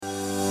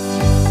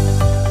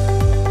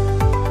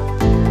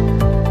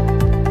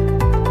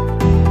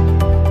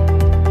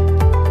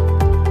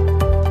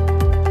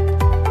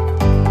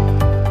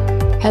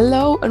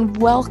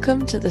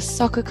welcome to the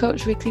Soccer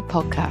Coach Weekly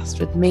podcast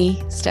with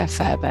me, Steph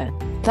Fairbairn.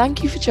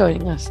 Thank you for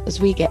joining us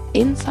as we get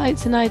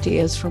insights and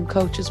ideas from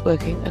coaches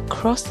working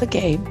across the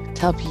game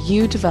to help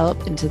you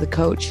develop into the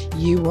coach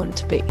you want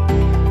to be.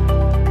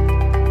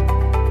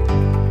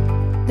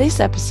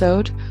 This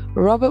episode,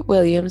 Robert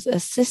Williams,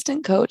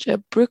 assistant coach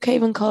at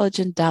Brookhaven College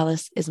in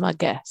Dallas, is my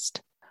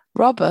guest.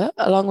 Robert,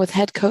 along with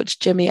head coach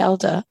Jimmy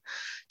Elder,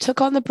 took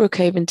on the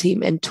Brookhaven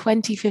team in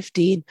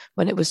 2015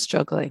 when it was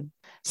struggling.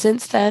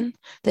 Since then,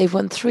 they've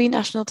won 3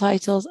 national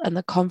titles and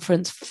the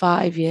conference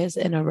 5 years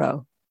in a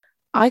row.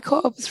 I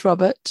caught up with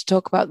Robert to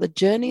talk about the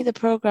journey the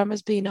program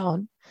has been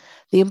on,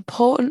 the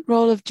important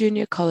role of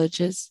junior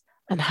colleges,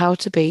 and how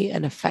to be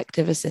an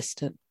effective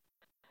assistant.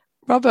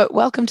 Robert,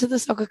 welcome to the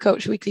Soccer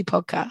Coach Weekly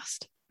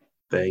podcast.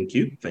 Thank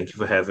you. Thank you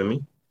for having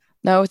me.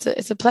 No,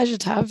 it's a pleasure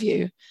to have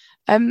you.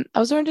 I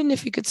was wondering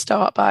if you could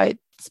start by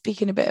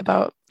speaking a bit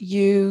about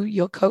you,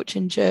 your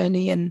coaching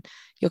journey, and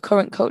your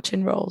current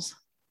coaching roles.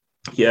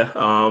 Yeah,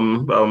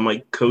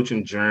 my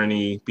coaching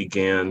journey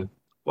began,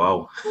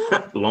 a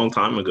long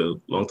time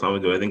ago.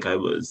 I think I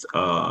was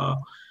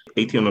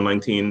 18 or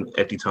 19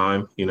 at the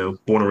time,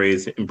 born and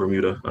raised in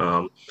Bermuda.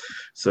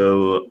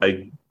 So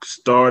I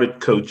started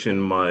coaching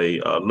my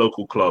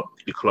local club,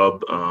 the club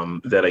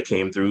that I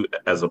came through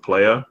as a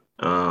player.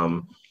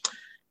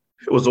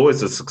 It was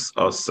always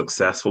a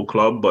successful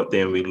club, but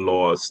then we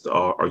lost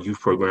our youth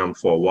program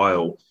for a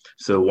while.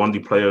 So one of the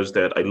players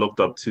that I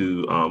looked up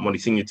to, one of the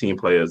senior team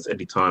players at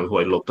the time who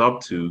I looked up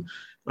to,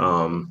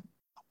 found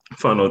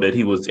out that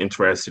he was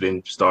interested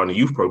in starting a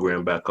youth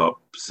program back up.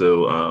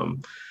 So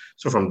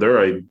from there,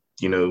 I,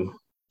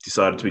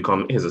 decided to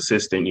become his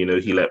assistant.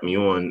 He let me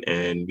on,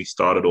 and we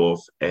started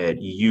off at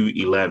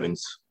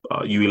U11s,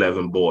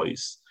 U11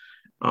 boys.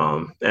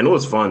 And it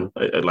was fun.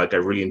 I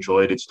really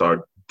enjoyed it,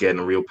 started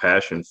getting a real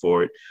passion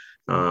for it.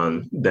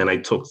 Then I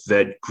took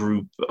that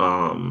group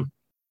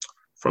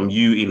from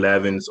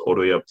U11s all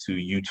the way up to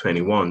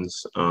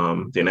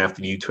U21s. Then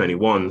after the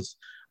U21s,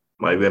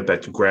 I went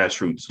back to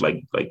grassroots,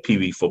 like Pee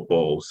Wee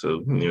football.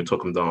 So,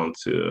 took them down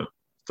to,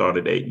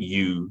 started at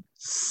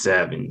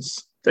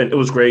U7s. And it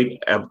was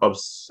great. I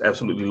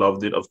absolutely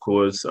loved it, of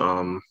course.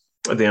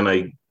 Then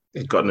I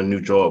had gotten a new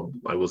job.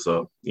 I was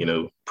a,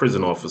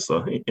 prison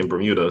officer in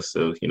Bermuda.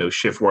 So,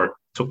 shift work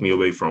took me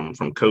away from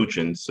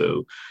coaching.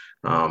 So,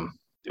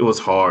 it was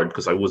hard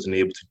because I wasn't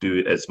able to do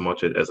it as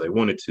much as I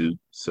wanted to.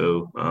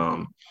 So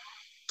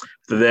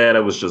after that, I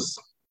was just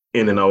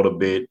in and out a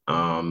bit.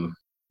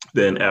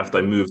 Then after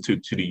I moved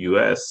to the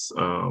US,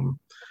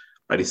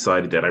 I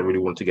decided that I really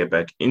wanted to get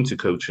back into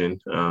coaching,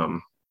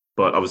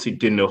 but obviously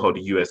didn't know how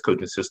the US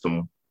coaching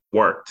system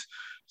worked.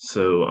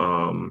 So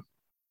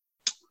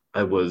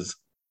I was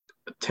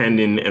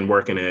attending and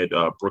working at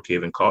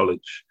Brookhaven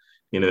College,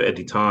 at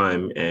the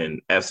time,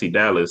 and FC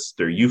Dallas,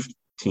 their youth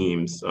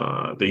teams,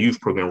 the youth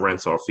program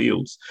rents our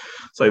fields.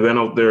 So I went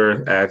out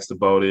there, asked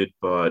about it,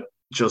 but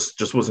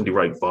just wasn't the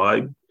right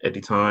vibe at the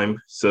time.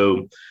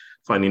 So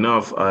funny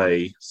enough,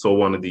 I saw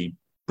one of the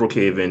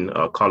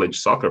Brookhaven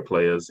college soccer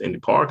players in the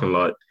parking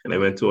lot, and I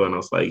went to her and I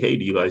was like, hey,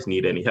 do you guys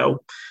need any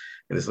help?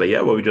 And it's like, yeah,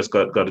 well, we just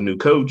got a new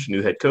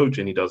head coach,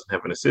 and he doesn't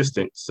have an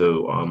assistant.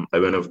 So I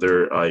went over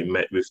there, I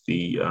met with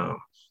the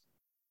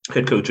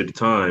head coach at the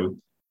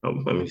time.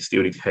 He's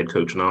still the head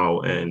coach now,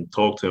 and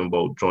talked to him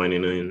about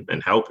joining in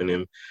and helping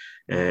him.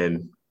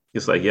 And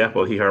he's like, yeah,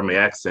 well, he heard my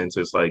accent.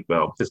 So it's like,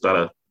 well, he's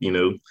got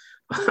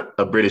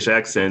a British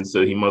accent,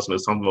 so he must know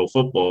something about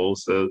football.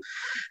 So,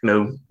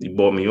 he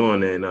brought me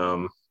on, and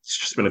it's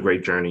just been a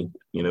great journey,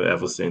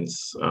 ever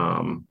since.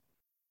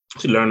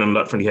 He learned a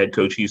lot from the head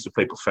coach. He used to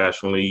play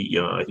professionally.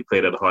 He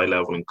played at a high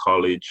level in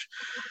college.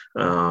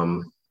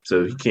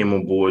 So he came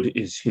on board,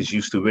 he's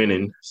used to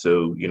winning.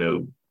 So,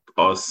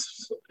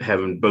 us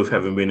having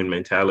winning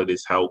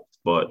mentalities helped,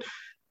 but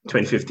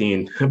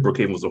 2015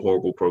 Brookhaven was a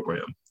horrible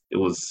program. It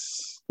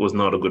was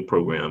not a good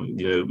program.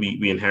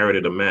 We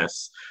inherited a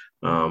mess,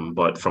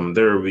 but from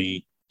there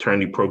we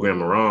turned the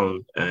program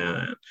around.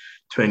 And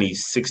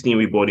 2016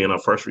 we brought in our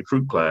first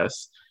recruit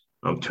class,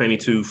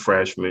 22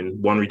 freshmen,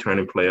 1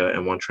 returning player,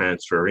 and 1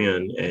 transfer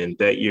in. And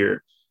that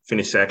year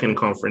finished second in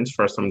conference,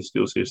 first time in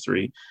schools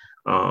history.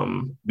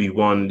 We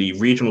won the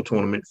regional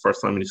tournament,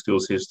 first time in the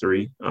schools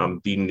history,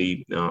 beating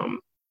the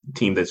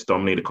team that's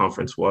dominated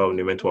conference well, and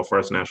they went to our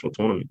first national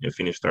tournament and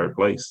finished 3rd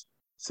place.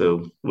 So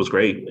it was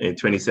great. In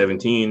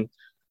 2017,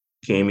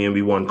 came in,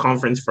 we won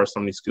conference, first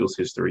time in the schools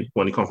history,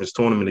 won the conference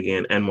tournament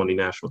again, and won the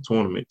national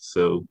tournament.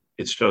 So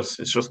it's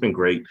just been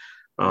great.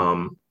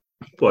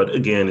 But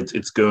again,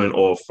 it's going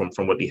off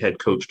from what the head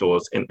coach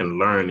does and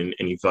learning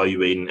and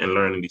evaluating and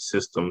learning the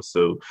system.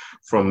 So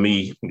from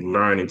me,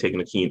 learning,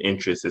 taking a keen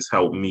interest has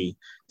helped me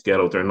to get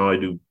out there. Now I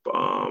do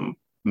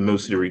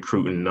most of the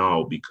recruiting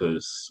now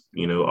because,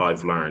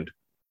 I've learned.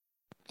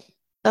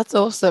 That's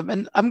awesome.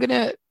 And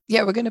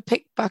we're going to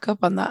pick back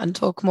up on that and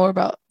talk more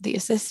about the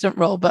assistant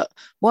role. But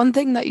one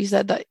thing that you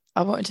said that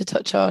I wanted to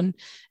touch on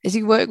is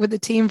you work with the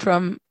team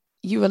from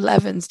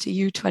U11s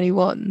to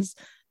U21s.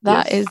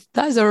 That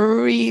is a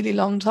really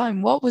long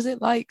time. What was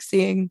it like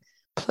seeing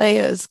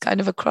players kind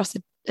of across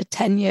a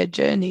 10-year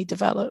journey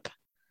develop?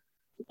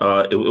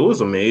 It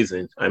was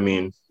amazing. I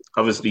mean,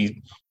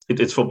 obviously,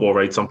 it's football,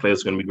 right? Some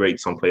players are going to be great,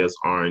 some players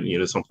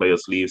aren't. Some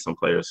players leave, some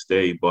players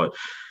stay. But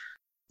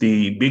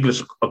the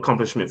biggest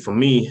accomplishment for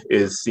me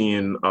is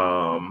seeing,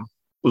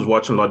 was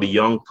watching a lot of the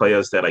young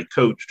players that I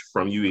coached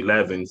from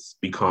U11s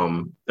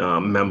become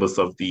members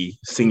of the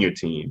senior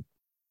team.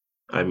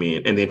 I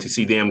mean, and then to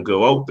see them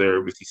go out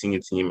there with the senior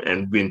team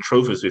and win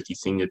trophies with the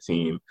senior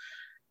team,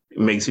 it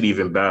makes it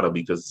even better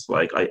because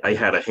like I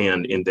had a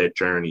hand in that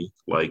journey.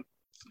 Like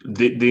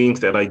the things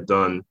that I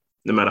done,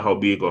 no matter how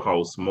big or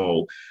how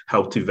small,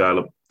 helped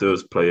develop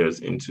those players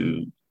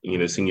into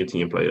senior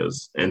team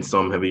players, and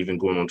some have even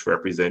gone on to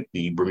represent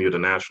the Bermuda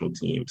national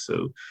team.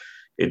 So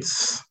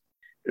it's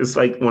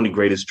like one of the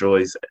greatest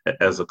joys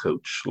as a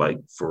coach, like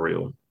for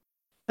real.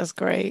 That's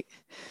great.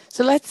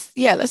 So let's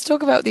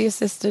talk about the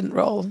assistant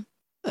role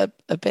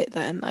a bit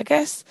then. I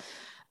guess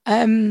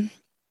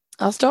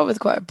I'll start with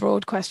quite a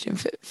broad question.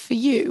 For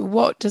you,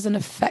 what does an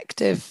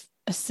effective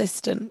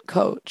assistant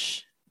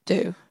coach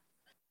do?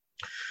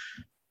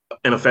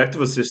 An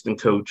effective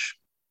assistant coach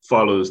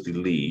follows the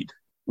lead,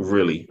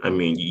 really. I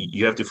mean,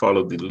 you have to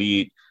follow the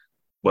lead,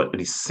 but at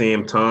the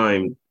same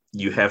time,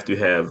 you have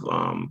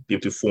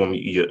to form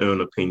your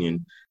own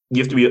opinion.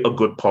 You have to be a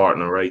good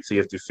partner, right? So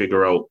you have to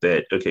figure out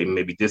that, okay,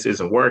 maybe this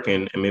isn't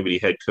working, and maybe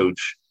the head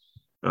coach,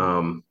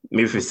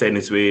 maybe if it's set in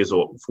its ways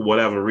or for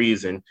whatever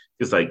reason,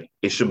 it's like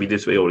it should be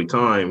this way all the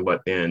time.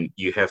 But then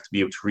you have to be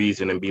able to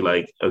reason and be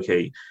like,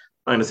 okay,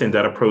 I understand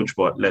that approach,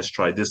 but let's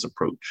try this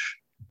approach.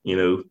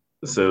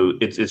 So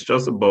it's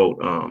just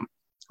about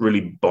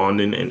really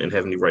bonding and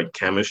having the right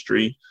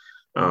chemistry.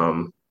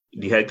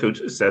 The head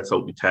coach sets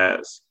out the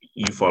task,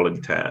 you follow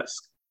the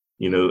task,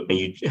 and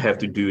you have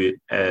to do it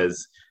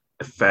as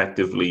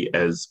effectively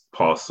as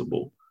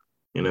possible.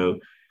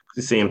 At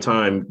the same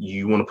time,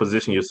 you want to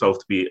position yourself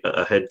to be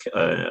a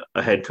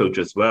head coach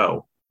as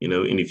well, in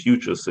the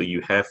future. So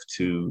you have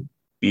to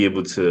be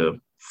able to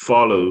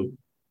follow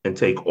and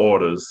take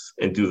orders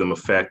and do them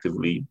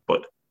effectively,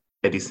 but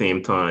at the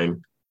same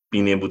time,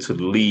 being able to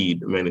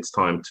lead when it's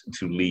time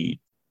to lead,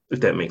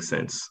 if that makes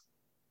sense.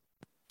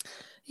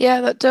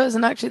 Yeah, that does.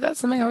 And actually, that's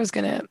something I was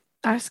going to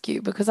ask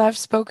you because I've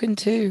spoken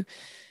to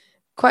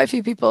quite a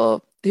few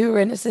people who are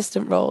in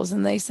assistant roles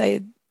and they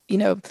say,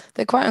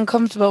 they're quite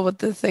uncomfortable with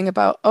the thing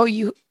about, oh,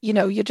 you're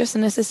just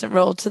an assistant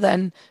role to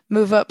then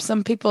move up.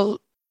 Some people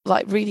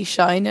like really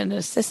shine in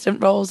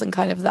assistant roles and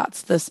kind of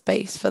that's the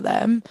space for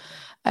them.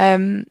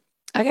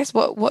 I guess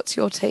what's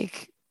your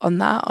take on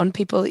that, on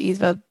people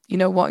either,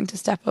 wanting to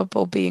step up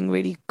or being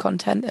really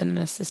content in an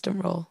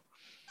assistant role?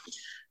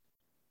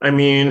 I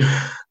mean,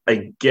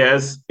 I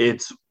guess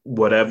it's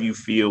whatever you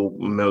feel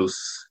most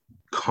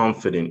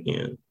confident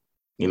in,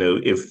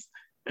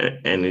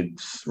 and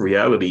it's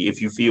reality.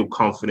 If you feel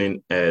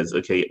confident as,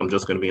 okay, I'm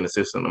just going to be an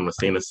assistant, I'm going to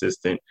stay an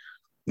assistant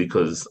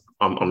because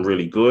I'm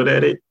really good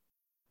at it.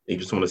 You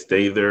just want to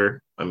stay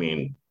there. I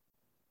mean,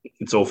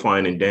 it's all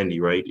fine and dandy,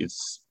 right?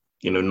 It's,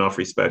 enough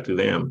respect to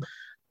them.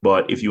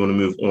 But if you want to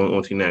move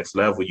on to the next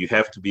level, you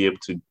have to be able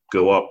to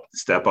go up,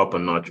 step up a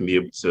notch and be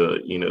able to,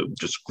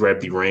 just grab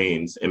the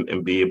reins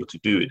and be able to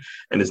do it.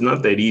 And it's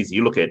not that easy.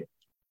 You look at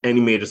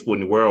any major sport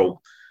in the world,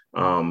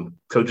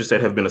 coaches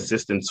that have been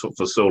assistants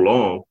for so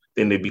long,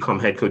 then they become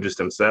head coaches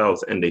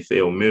themselves and they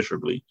fail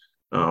miserably.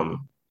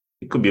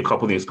 It could be a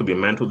couple of things. It could be a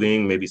mental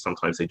thing. Maybe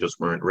sometimes they just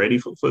weren't ready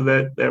for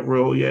that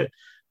role yet.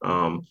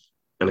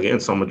 And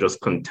again, some are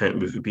just content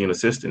with being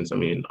assistants. I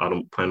mean, I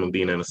don't plan on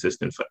being an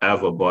assistant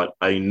forever, but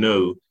I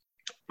know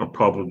I'm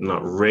probably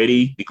not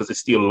ready because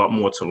there's still a lot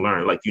more to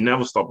learn. Like you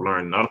never stop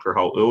learning. I don't care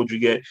how old you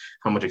get,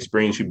 how much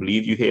experience you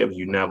believe you have,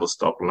 you never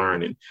stop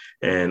learning.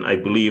 And I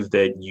believe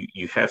that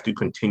you have to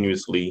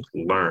continuously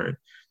learn.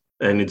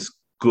 And it's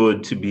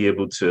good to be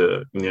able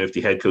to, if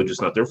the head coach is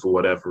not there for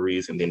whatever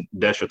reason, then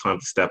that's your time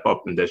to step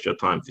up and that's your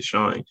time to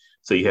shine.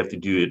 So you have to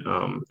do it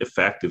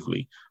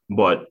effectively.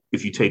 But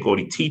if you take all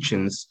the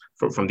teachings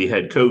from the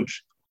head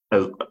coach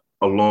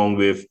along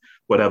with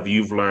whatever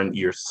you've learned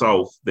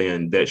yourself,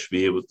 then that should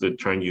be able to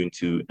turn you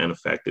into an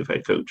effective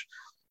head coach.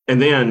 And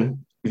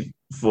then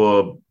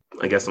for,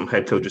 I guess, some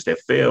head coaches that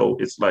fail,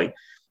 it's like,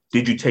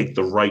 did you take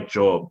the right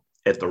job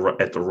at the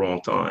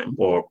wrong time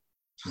or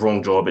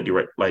wrong job at the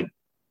right, like,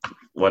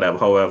 whatever,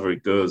 however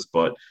it goes,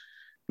 but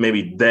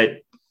maybe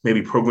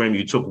program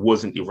you took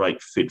wasn't the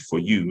right fit for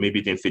you. Maybe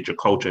it didn't fit your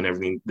culture and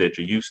everything that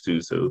you're used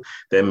to. So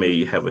that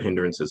may have a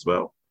hindrance as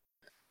well.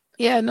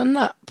 Yeah, and on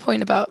that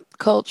point about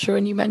culture,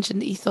 and you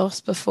mentioned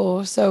ethos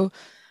before. So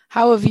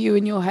how have you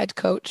and your head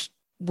coach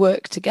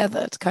worked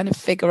together to kind of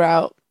figure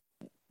out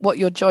what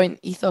your joint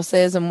ethos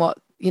is and what,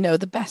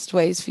 the best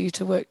ways for you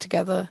to work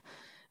together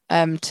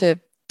to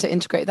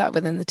integrate that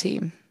within the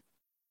team?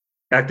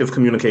 Active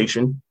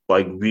communication.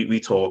 Like we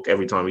talk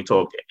every time, we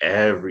talk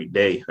every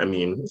day. I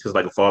mean, he's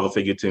like a father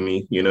figure to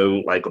me,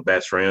 like a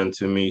best friend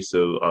to me.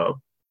 So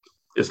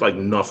it's like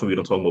nothing we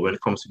don't talk about. When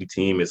it comes to the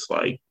team, it's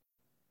like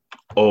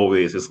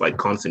always, it's like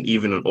constant,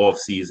 even in off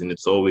season,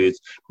 it's always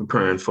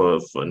preparing for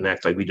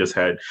next. Like we just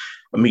had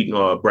a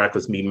meeting,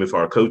 breakfast meeting with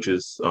our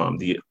coaches,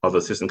 the other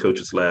assistant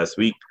coaches last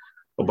week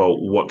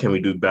about what can we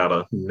do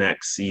better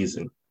next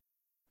season.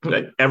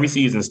 Like every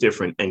season is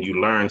different and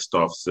you learn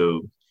stuff.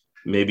 So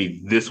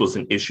maybe this was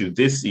an issue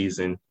this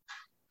season.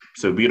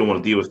 So we don't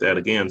want to deal with that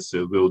again.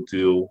 So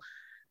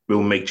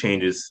we'll make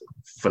changes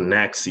for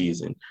next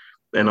season.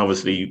 And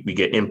obviously we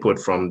get input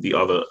from the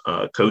other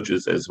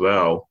coaches as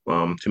well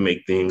to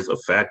make things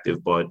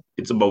effective. But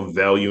it's about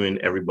valuing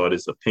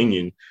everybody's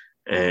opinion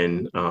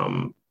and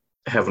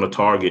having a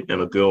target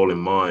and a goal in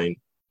mind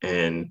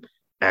and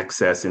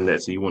accessing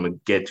that. So you want to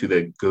get to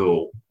that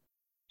goal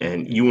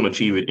and you want to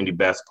achieve it in the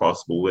best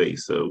possible way.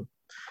 So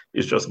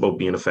it's just about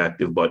being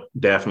effective, but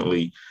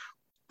definitely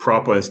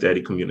proper and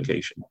steady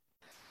communication.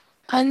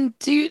 And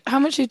how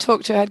much do you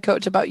talk to a head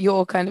coach about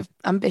your kind of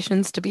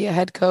ambitions to be a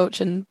head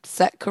coach and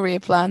set career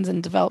plans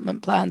and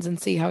development plans and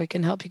see how he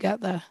can help you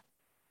get there?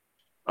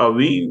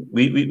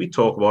 We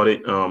talk about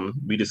it.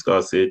 We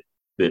discuss it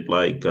that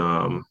like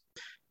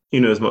he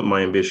knows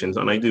my ambitions,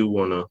 and I do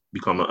want to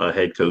become a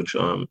head coach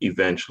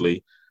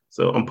eventually.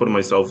 So I'm putting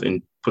myself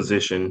in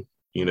position,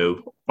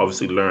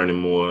 obviously learning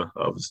more,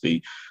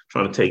 obviously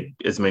trying to take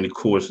as many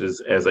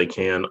courses as I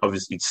can,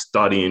 obviously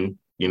studying,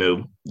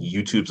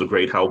 YouTube's a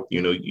great help.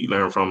 You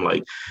learn from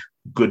like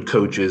good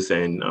coaches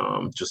and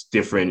just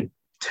different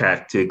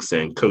tactics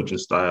and coaching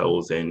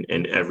styles and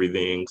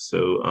everything.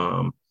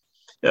 So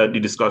the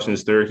discussion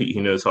is there. He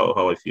knows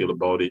how I feel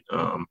about it.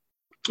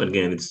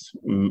 Again, it's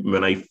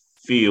when I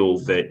feel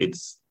that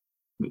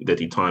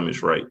the time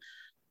is right.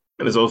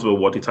 And it's also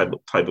what the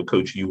type of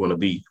coach you want to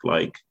be.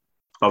 Like,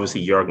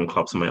 obviously, Jurgen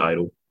Klopp's my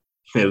idol.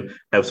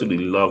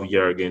 Absolutely love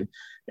Jurgen.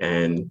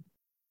 And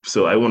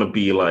so I want to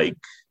be like,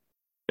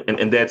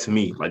 and that's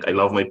me. Like, I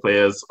love my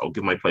players. I'll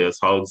give my players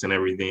hugs and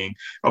everything.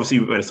 Obviously,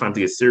 when it's time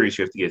to get serious,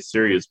 you have to get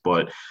serious.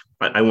 But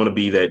I want to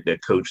be that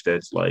coach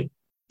that's like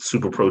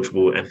super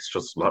approachable. And it's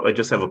just, I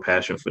just have a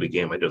passion for the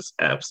game. I just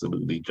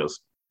absolutely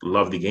just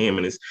love the game.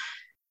 And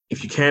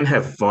if you can't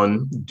have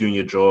fun doing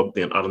your job,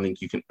 then I don't think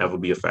you can ever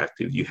be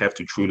effective. You have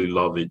to truly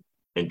love it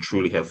and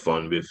truly have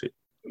fun with it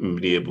and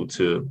be able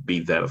to be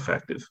that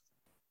effective.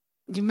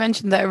 You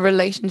mentioned there are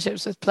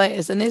relationships with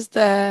players, and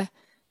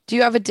do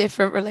you have a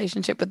different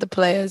relationship with the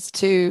players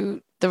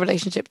to the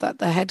relationship that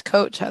the head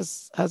coach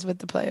has with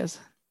the players?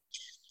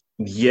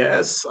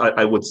 Yes,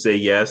 I would say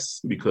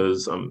yes,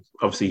 because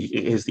obviously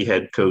he's the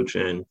head coach,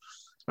 and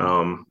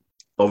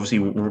obviously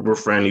we're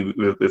friendly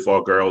with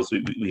our girls.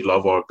 We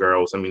love our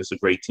girls. I mean, it's a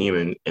great team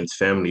and it's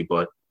family,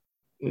 but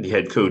the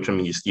head coach, I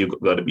mean, you still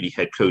got to be the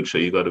head coach, so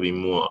you got to be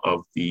more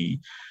of the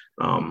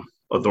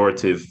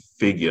authoritative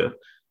figure.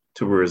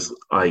 Towards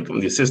like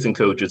the assistant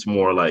coach, it's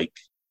more like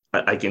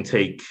I can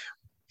take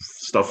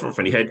stuff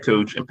from the head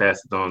coach and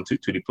pass it on to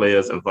the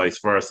players and vice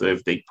versa.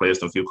 If the players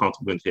don't feel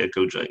comfortable with the head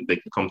coach, they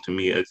can come to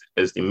me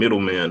as the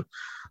middleman.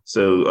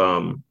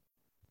 So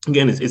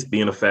again, it's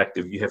being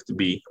effective. You have to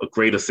be a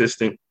great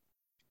assistant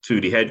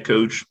to the head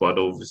coach, but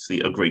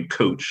obviously a great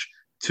coach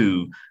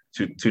to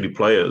the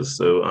players.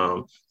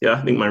 So yeah,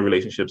 I think my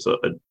relationships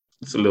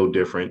it's a little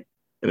different.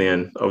 And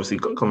then obviously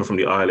coming from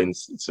the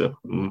islands, it's a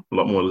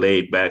lot more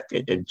laid back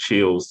and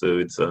chill. So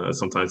it's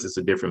sometimes it's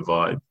a different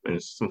vibe,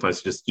 and sometimes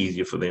it's just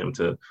easier for them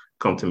to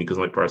come to me because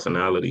of my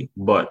personality.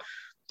 But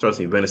trust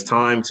me, when it's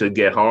time to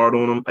get hard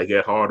on them, I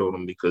get hard on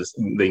them because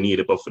they need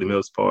it. But for the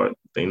most part,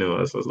 they know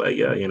us. So it's like,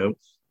 yeah, I'm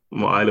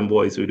an island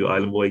boy, so we do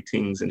island boy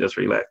things and just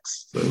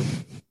relax. So.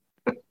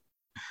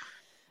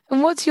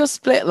 And what's your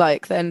split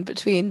like then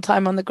between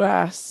time on the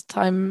grass,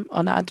 time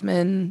on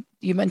admin?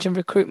 You mentioned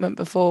recruitment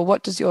before.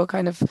 What does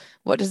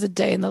a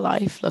day in the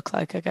life look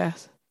like, I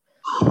guess?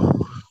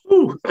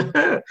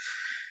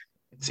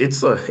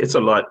 It's a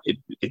lot.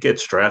 It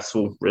gets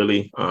stressful,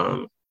 really.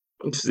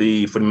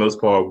 See, for the most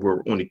part,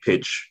 we're on the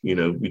pitch. We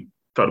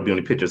try to be on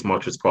the pitch as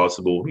much as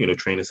possible.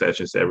 Training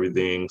sessions,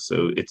 everything.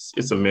 So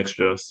it's a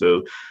mixture.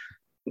 So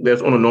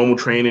that's on a normal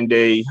training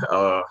day.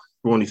 We're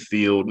on the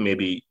field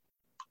maybe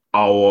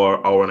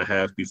hour and a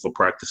half before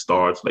practice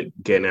starts, like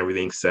getting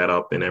everything set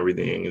up and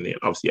everything. And then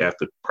obviously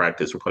after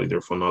practice, we're probably there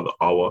for another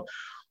hour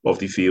off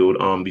the field.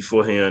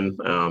 Beforehand,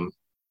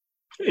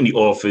 in the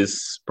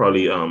office,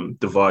 probably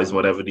devise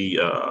whatever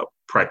the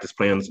practice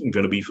plans are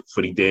going to be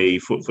for the day,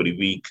 for the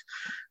week.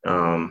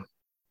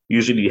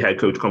 Usually the head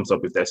coach comes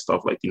up with that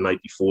stuff like the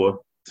night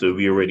before. So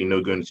we already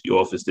know going into the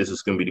office, this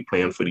is going to be the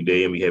plan for the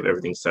day, and we have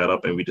everything set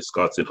up and we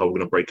discuss it, how we're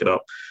going to break it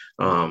up.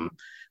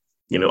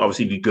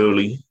 Obviously the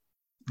goalie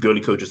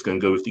coach is going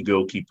to go with the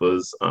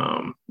goalkeepers.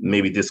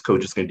 Maybe this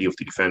coach is going to deal with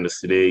the defenders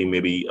today.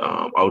 Maybe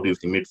I'll deal with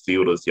the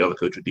midfielders. The other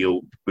coach will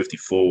deal with the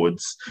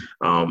forwards.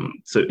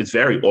 So it's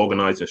very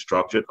organized and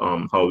structured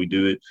how we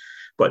do it.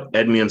 But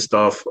admin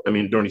stuff, I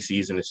mean, during the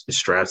season, it's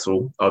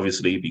stressful,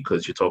 obviously,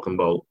 because you're talking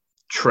about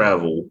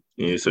travel.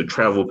 So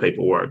travel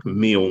paperwork,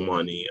 meal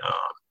money.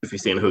 If you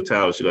stay in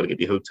hotels, you got to get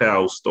the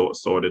hotels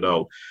sorted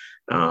out.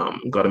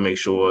 Got to make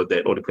sure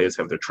that all the players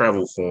have their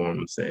travel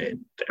forms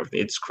and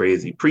everything. It's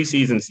crazy.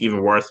 Preseason's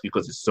even worse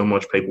because there's so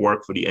much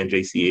paperwork for the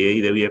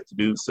NJCAA that we have to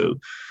do. So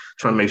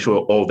trying to make sure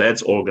all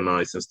that's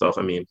organized and stuff.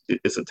 I mean,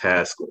 it's a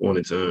task on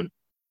its own.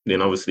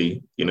 Then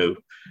obviously,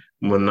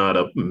 we're not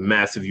a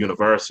massive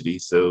university,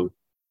 so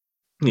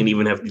you didn't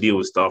even have to deal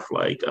with stuff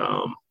like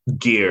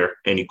gear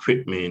and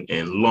equipment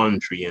and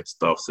laundry and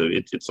stuff. So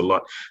it's a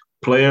lot.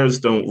 Players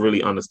don't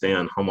really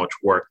understand how much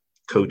work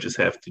coaches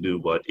have to do,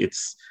 but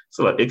it's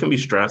a lot. It can be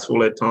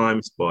stressful at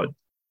times, but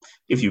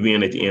if you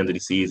win at the end of the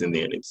season,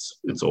 then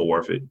it's all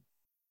worth it.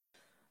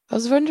 I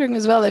was wondering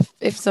as well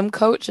if some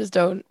coaches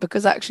don't,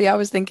 because actually I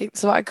was thinking,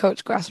 so I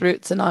coach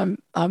grassroots and I'm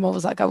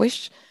always like, I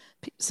wish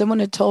someone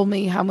had told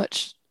me how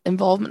much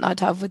involvement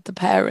I'd have with the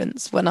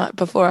parents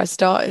before I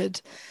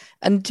started.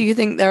 And do you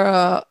think there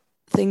are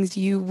things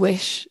you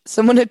wish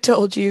someone had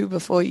told you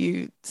before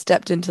you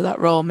stepped into that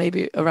role,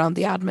 maybe around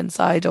the admin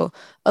side or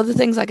other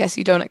things I guess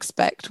you don't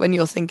expect when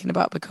you're thinking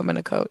about becoming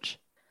a coach?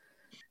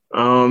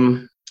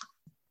 Um,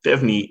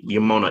 Definitely the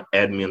amount of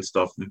admin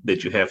stuff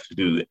that you have to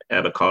do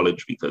at a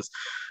college because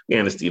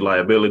again, it's the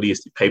liability,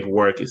 it's the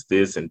paperwork, it's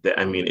this and that.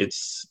 I mean,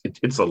 it's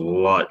a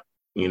lot.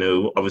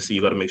 Obviously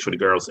you got to make sure the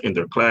girls in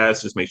their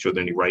class, just make sure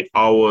they're in the right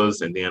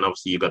hours, and then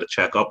obviously you got to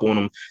check up on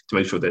them to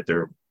make sure that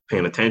they're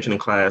paying attention in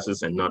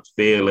classes and not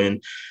failing.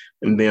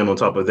 And then on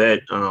top of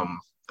that,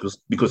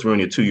 because we're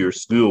in a 2-year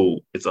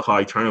school, it's a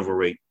high turnover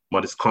rate,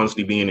 but it's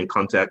constantly being in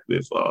contact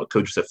with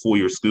coaches at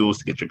 4-year schools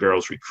to get your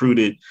girls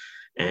recruited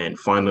and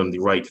find them the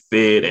right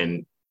fit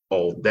and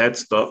all that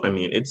stuff. I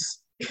mean, it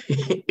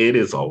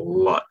is a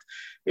lot.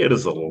 It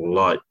is a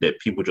lot that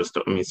people just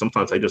don't. I mean,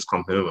 sometimes I just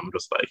come home, I'm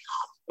just like,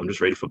 I'm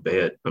just ready for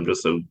bed. I'm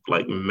just so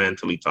like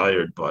mentally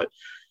tired. But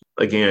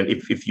again,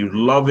 if you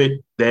love it,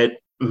 that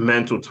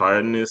mental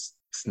tiredness,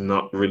 it's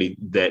not really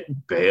that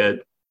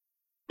bad,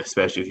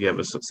 especially if you have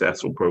a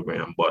successful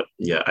program. But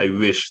yeah, I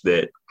wish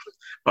that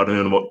I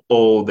don't know about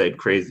all that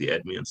crazy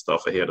admin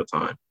stuff ahead of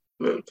time.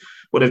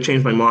 Would have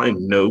changed my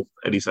mind? No.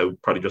 At least I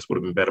probably just would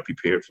have been better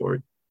prepared for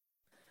it.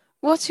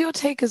 What's your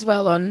take as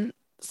well on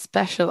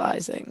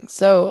specializing?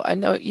 So I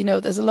know,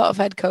 there's a lot of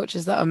head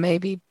coaches that are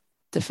maybe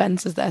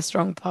defense is their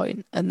strong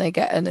point and they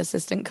get an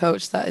assistant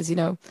coach that is,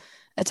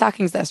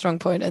 attacking is their strong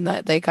point and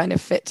that they kind of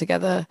fit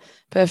together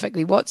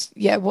perfectly. What's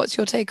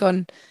your take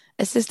on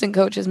assistant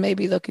coaches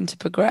maybe looking to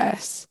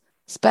progress,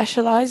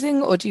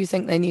 specializing, or do you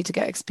think they need to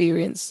get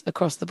experience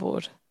across the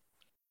board?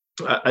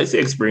 I say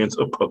experience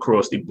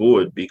across the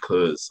board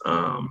because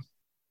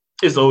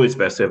it's always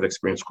best to have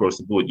experience across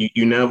the board.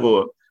 You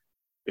never,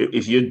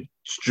 if you're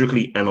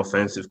strictly an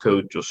offensive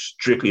coach or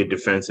strictly a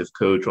defensive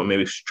coach or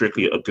maybe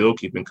strictly a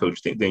goalkeeping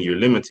coach, then you're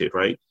limited,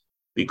 right?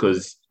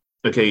 Because,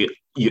 okay,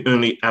 you're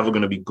only ever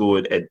going to be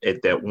good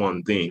at that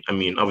one thing. I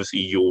mean, obviously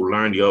you'll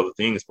learn the other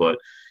things, but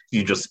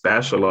you just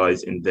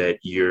specialize in that,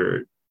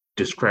 you're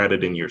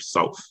discrediting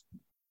yourself.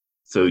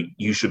 So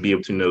you should be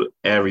able to know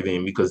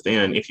everything because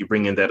then if you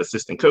bring in that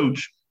assistant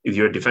coach, if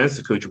you're a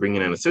defensive coach, you bring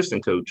in an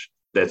assistant coach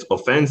that's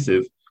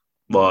offensive,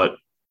 but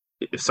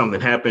if something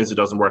happens, it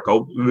doesn't work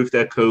out with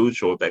that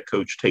coach or that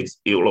coach takes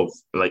ill of,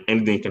 like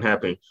anything can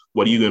happen.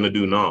 What are you going to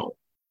do now?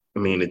 I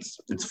mean,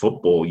 it's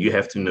football. You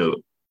have to know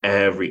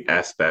every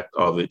aspect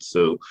of it.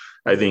 So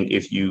I think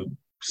if you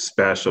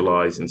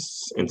specialize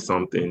in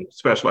something,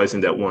 specialize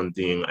in that one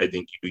thing, I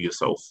think you do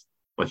yourself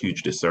a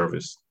huge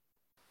disservice.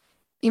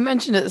 You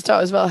mentioned at the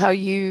start as well how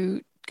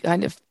you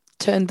kind of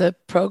turned the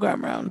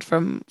program around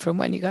from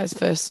when you guys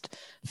first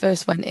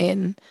went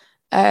in.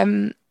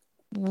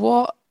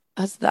 What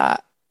has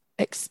that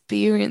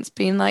experience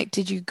been like?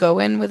 Did you go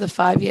in with a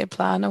 5-year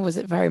plan or was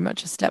it very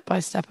much a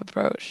step-by-step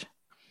approach?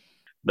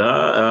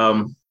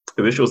 I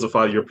wish it was a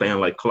 5-year plan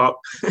like Klopp,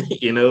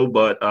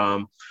 but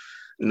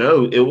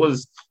no, it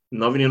was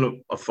not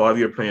even a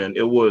 5-year plan.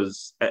 It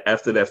was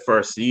after that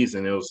first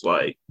season, it was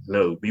like,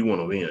 no, we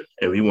want to win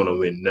and we want to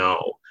win now.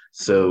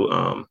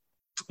 So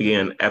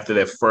again, after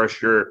that first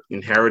year,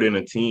 inheriting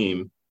a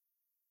team,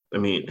 I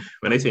mean,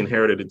 when I say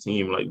inherited a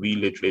team, like we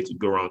literally had to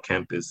go around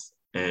campus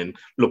and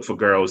look for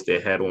girls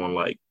that had on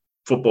like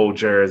football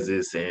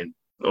jerseys and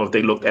or if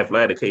they looked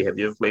athletic. Hey, have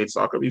you ever played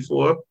soccer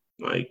before?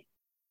 Like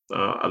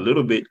a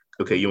little bit.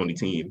 Okay, you're on the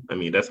team. I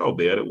mean, that's how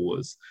bad it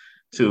was.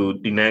 To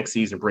the next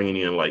season, bringing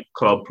in like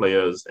club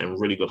players and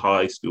really good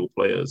high school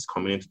players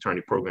coming in to turn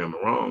the program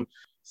around.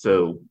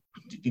 So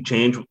the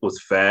change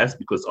was fast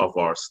because of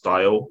our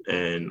style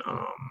and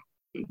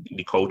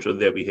the culture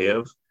that we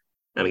have.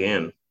 And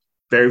again,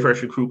 very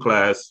first recruit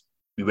class,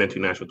 we went to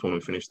national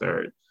tournament, finished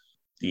third.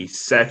 The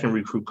second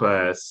recruit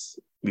class,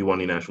 we won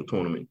the national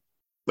tournament.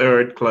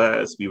 Third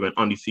class, we went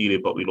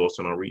undefeated, but we lost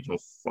in our regional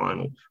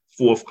final.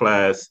 Fourth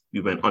class,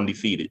 we went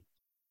undefeated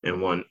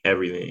and won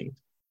everything.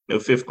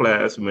 Fifth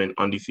class, we went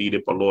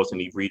undefeated, but lost in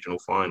the regional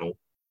final.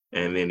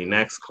 And then the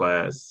next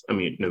class,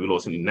 we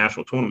lost in the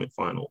national tournament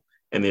final.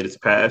 And then this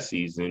past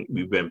season,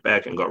 we went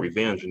back and got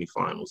revenge in the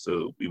final.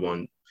 So we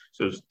won.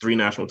 So it's 3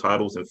 national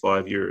titles in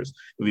 5 years.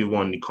 We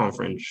won the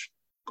conference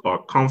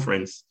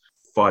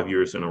 5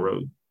 years in a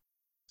row.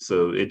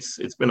 So it's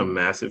been a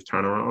massive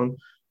turnaround.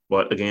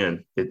 But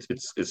again,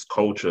 it's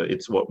culture.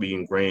 It's what we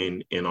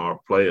ingrain in our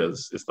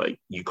players. It's like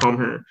you come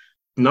here,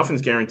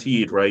 nothing's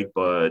guaranteed, right?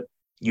 But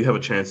you have a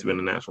chance to win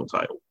a national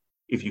title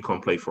if you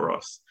come play for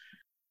us.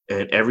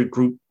 And every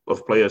group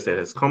of players that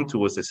has come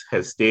to us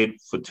has stayed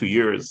for 2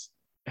 years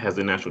has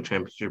a national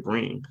championship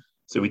ring.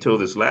 So we told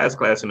this last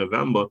class in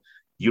November,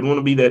 you don't want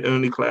to be that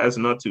only class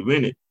not to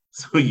win it.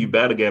 So you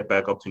better get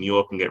back up to New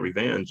York and get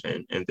revenge.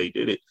 And they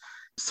did it.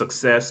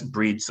 Success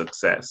breeds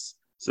success.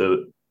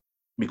 So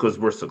because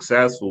we're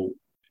successful,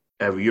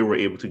 every year we're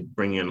able to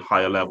bring in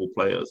higher level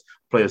players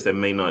that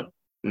may not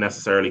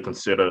necessarily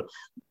consider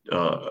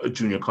a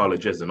junior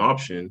college as an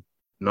option.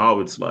 Now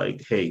it's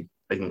like, hey,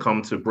 I can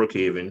come to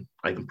Brookhaven,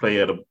 I can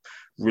play at a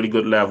really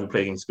good level,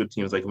 play against good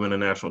teams, I can win a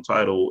national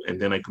title, and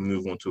then I can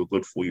move on to a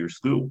good 4-year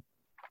school.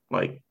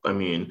 Like, I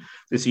mean,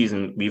 this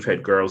season we've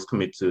had girls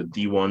commit to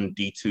D1,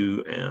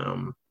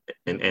 D2,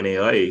 and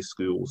NAIA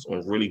schools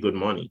on really good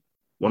money.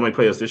 One of my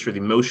players this year, the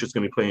most she's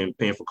going to be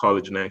paying for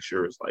college next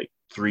year is like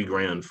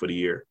 $3,000 for the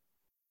year.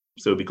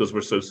 So because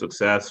we're so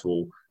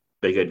successful,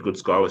 they get good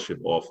scholarship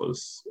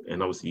offers,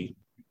 and obviously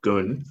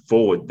going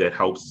forward, that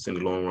helps us in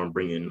the long run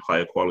bring in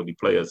higher quality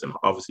players, and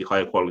obviously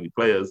higher quality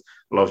players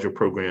allows your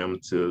program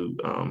to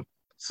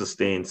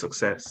sustain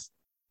success.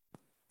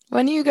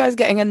 When are you guys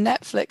getting a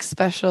Netflix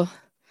special?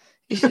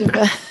 You should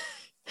have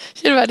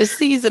had a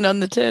season on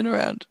the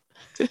turnaround.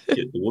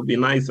 It would be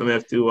nice. I'm gonna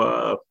have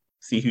to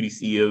see who the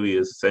CEO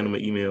is, send him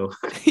an email.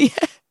 Yeah.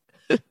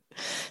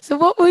 So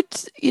what would,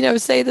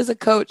 say there's a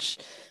coach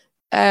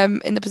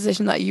in the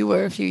position that you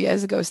were a few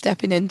years ago,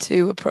 stepping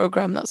into a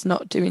program that's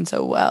not doing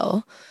so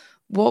well,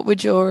 what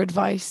would your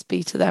advice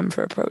be to them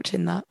for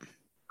approaching that?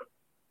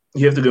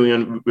 You have to go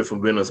in with a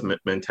winner's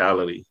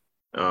mentality.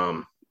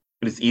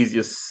 It's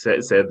easier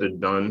said than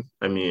done.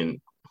 I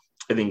mean,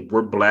 I think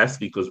we're blessed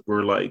because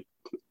we're like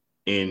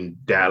in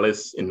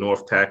Dallas, in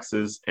North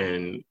Texas,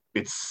 and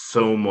it's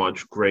so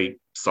much great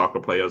soccer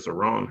players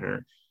around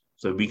here.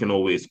 So we can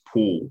always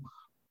pull.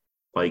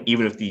 Like,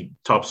 even if the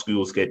top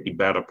schools get the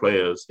better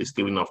players, it's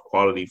still enough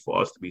quality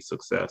for us to be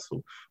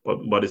successful.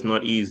 But it's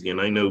not easy. And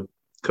I know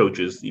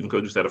coaches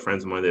that are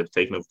friends of mine that have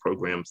taken over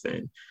programs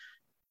and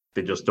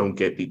they just don't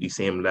get the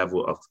same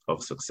level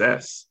of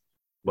success.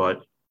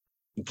 But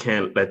you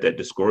can't let that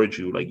discourage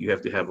you. Like, you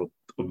have to have a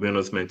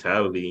winner's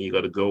mentality, and you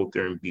got to go out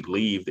there and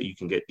believe that you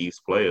can get these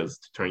players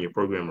to turn your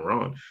program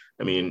around.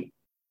 I mean,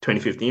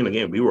 2015,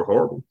 again, we were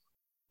horrible.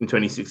 In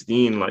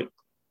 2016, like,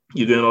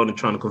 you're going out and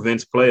trying to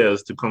convince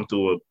players to come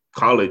to a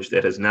college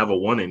that has never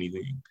won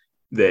anything,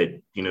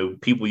 that,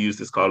 people use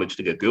this college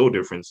to get goal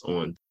difference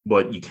on,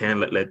 but you can't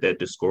let that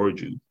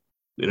discourage you.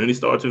 It only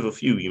starts with a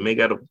few. You may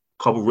get a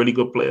couple really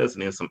good players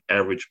and then some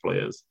average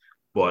players.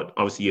 But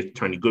obviously, you have to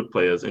turn the good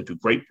players into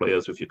great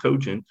players with your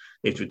coaching.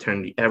 You have to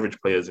turn the average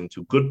players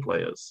into good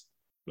players,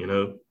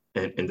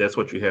 and that's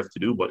what you have to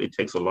do. But it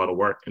takes a lot of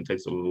work and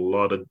takes a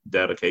lot of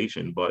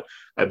dedication. But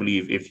I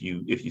believe if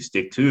you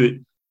stick to it,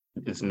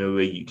 there's no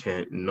way you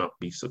can't not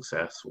be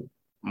successful.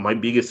 My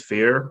biggest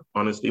fear,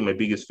 honestly,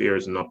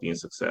 is not being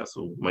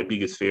successful. My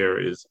biggest fear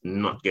is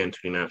not getting to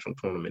the national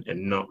tournament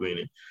and not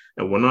winning.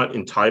 And we're not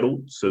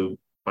entitled, so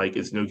like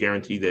it's no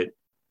guarantee that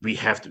we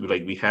have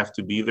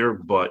to be there.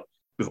 But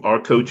with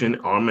our coaching,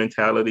 our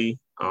mentality,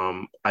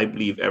 I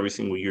believe every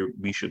single year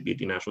we should be at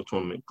the national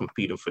tournament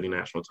competing for the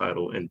national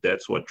title. And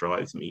that's what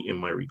drives me in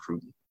my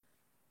recruiting.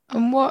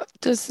 And what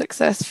does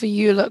success for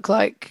you look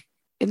like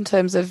in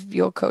terms of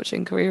your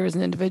coaching career as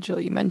an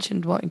individual? You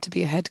mentioned wanting to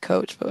be a head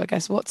coach, but I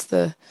guess what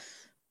are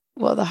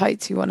the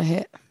heights you want to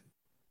hit?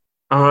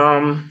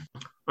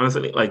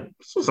 Honestly, like,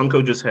 so some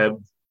coaches have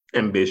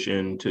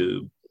ambition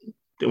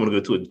they want to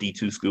go to a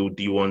D2 school,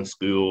 D1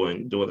 school,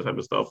 and do all that type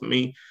of stuff. For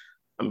me,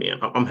 I mean,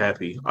 I'm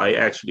happy. I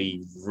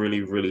actually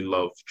really, really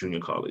love junior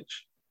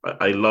college.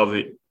 I love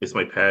it. It's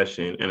my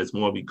passion. And it's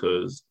more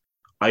because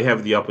I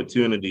have the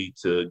opportunity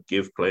to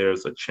give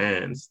players a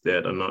chance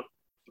that are not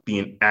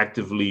being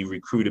actively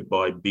recruited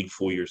by big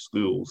 4-year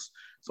schools.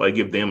 So I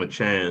give them a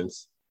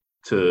chance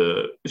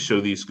to show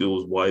these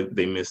schools why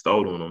they missed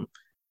out on them.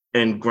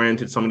 And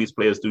granted, some of these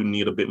players do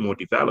need a bit more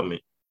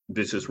development.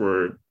 This is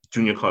where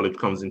junior college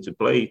comes into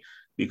play,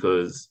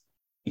 because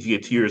if you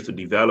get 2 years of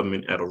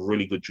development at a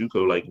really good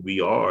JUCO like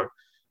we are,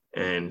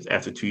 and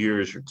after 2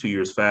 years, you're 2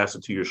 years faster,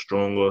 2 years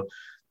stronger,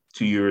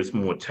 2 years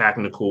more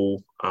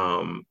technical,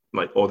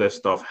 like all that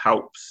stuff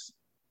helps.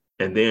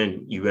 And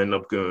then you end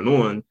up going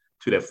on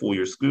to that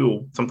 4-year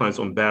school, sometimes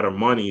on better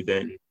money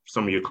than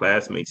some of your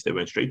classmates that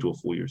went straight to a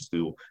 4-year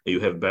school, and you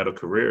have better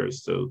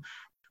careers. So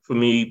for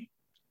me,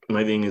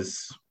 my thing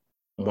is,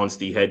 once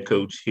the head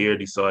coach here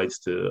decides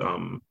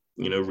to,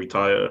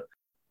 retire,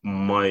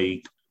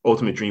 my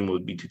ultimate dream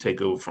would be to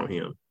take over from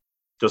him.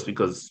 Just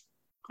because,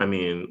 I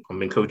mean, I've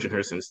been coaching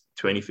her since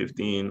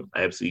 2015.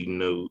 I absolutely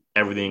know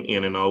everything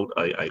in and out.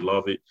 I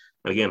love it.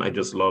 And again, I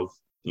just love,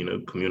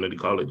 community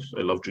college.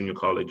 I love junior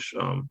college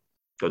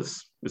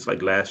because it's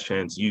like last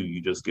chance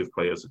you just give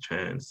players a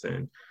chance.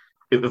 And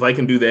if I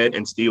can do that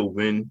and still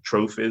win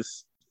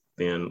trophies,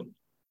 then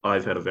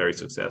I've had a very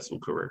successful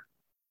career.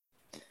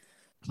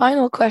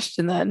 Final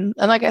question then,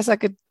 and I guess I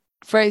could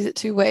phrase it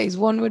two ways.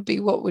 One would be,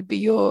 what would be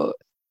your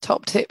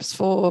top tips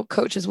for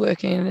coaches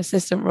working in an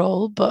assistant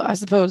role? But I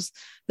suppose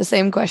the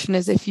same question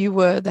is, if you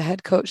were the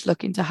head coach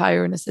looking to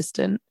hire an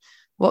assistant,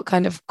 what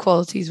kind of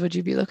qualities would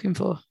you be looking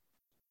for?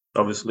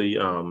 Obviously,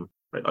 are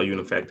you an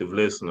effective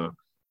listener?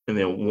 And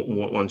then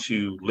once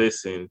you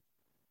listen,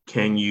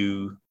 can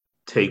you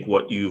take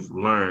what you've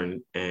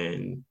learned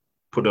and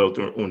put it out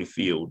there on the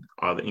field,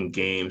 either in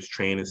games,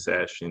 training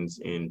sessions,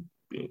 in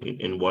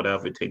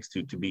whatever it takes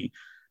to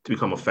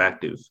become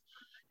effective?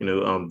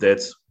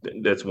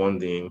 That's one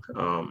thing.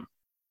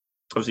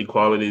 Obviously,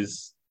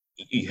 qualities.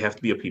 You have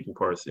to be a people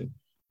person.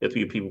 You have to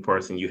be a people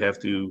person. You have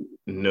to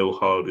know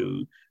how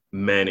to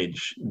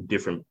manage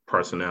different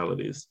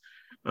personalities.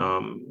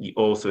 You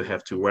also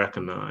have to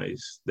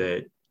recognize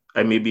that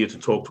I may be able to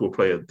talk to a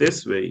player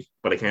this way,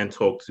 but I can't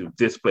talk to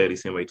this player the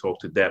same way I talk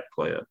to that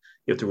player.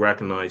 You have to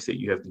recognize that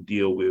you have to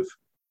deal with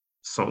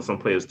some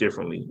players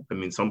differently. I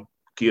mean, some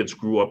kids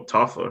grew up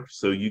tougher,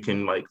 so you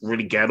can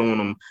really get on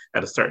them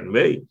at a certain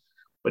way.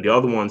 But the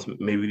other ones,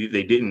 maybe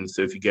they didn't.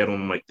 So if you get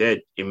on them like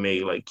that, it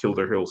may kill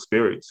their whole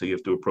spirit. So you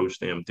have to approach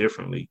them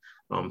differently.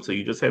 So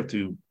you just have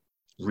to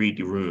read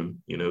the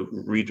room,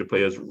 read your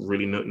players,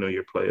 really know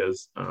your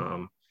players.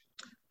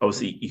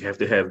 Obviously, you have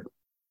to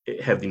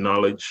have the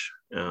knowledge,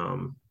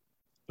 and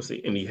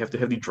you have to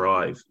have the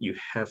drive. You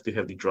have to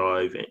have the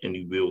drive and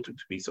the will to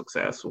be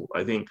successful.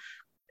 I think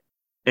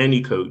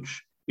any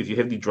coach, if you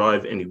have the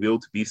drive and the will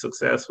to be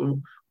successful,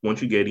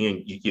 once you get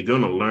in, you're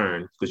going to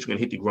learn, because you're going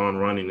to hit the ground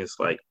running. It's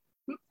I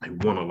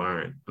want to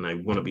learn and I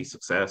want to be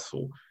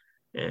successful.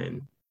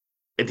 And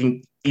I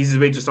think the easiest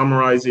way to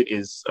summarize it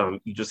is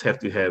you just have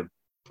to have,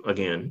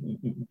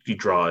 again, the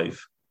drive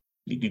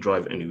and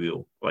the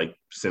will,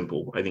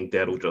 simple. I think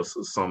that'll just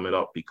sum it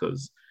up,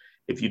 because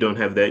if you don't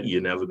have that,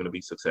 you're never going to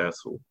be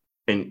successful.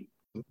 And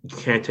you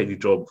can't take the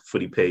job for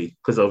the pay,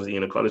 because obviously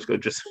in a college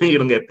coach, you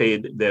don't get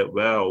paid that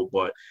well,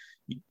 but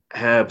you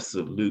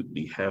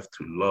absolutely have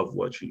to love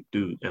what you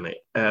do. And I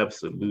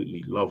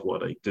absolutely love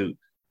what I do.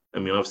 I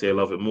mean, obviously I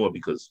love it more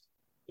because,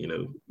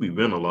 we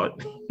win a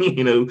lot,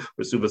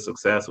 we're super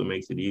successful,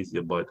 makes it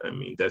easier. But I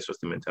mean, that's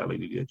just the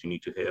mentality that you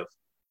need to have.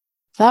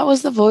 That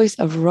was the voice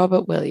of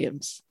Robert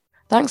Williams.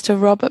 Thanks to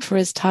Robert for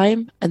his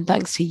time, and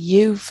thanks to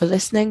you for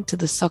listening to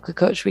the Soccer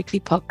Coach Weekly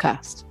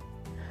podcast.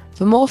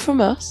 For more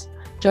from us,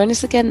 join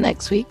us again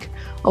next week,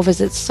 or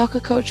visit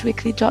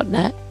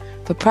soccercoachweekly.net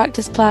for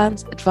practice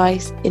plans,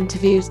 advice,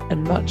 interviews,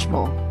 and much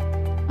more.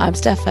 I'm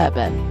Steph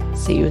Fairbairn.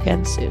 See you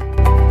again soon.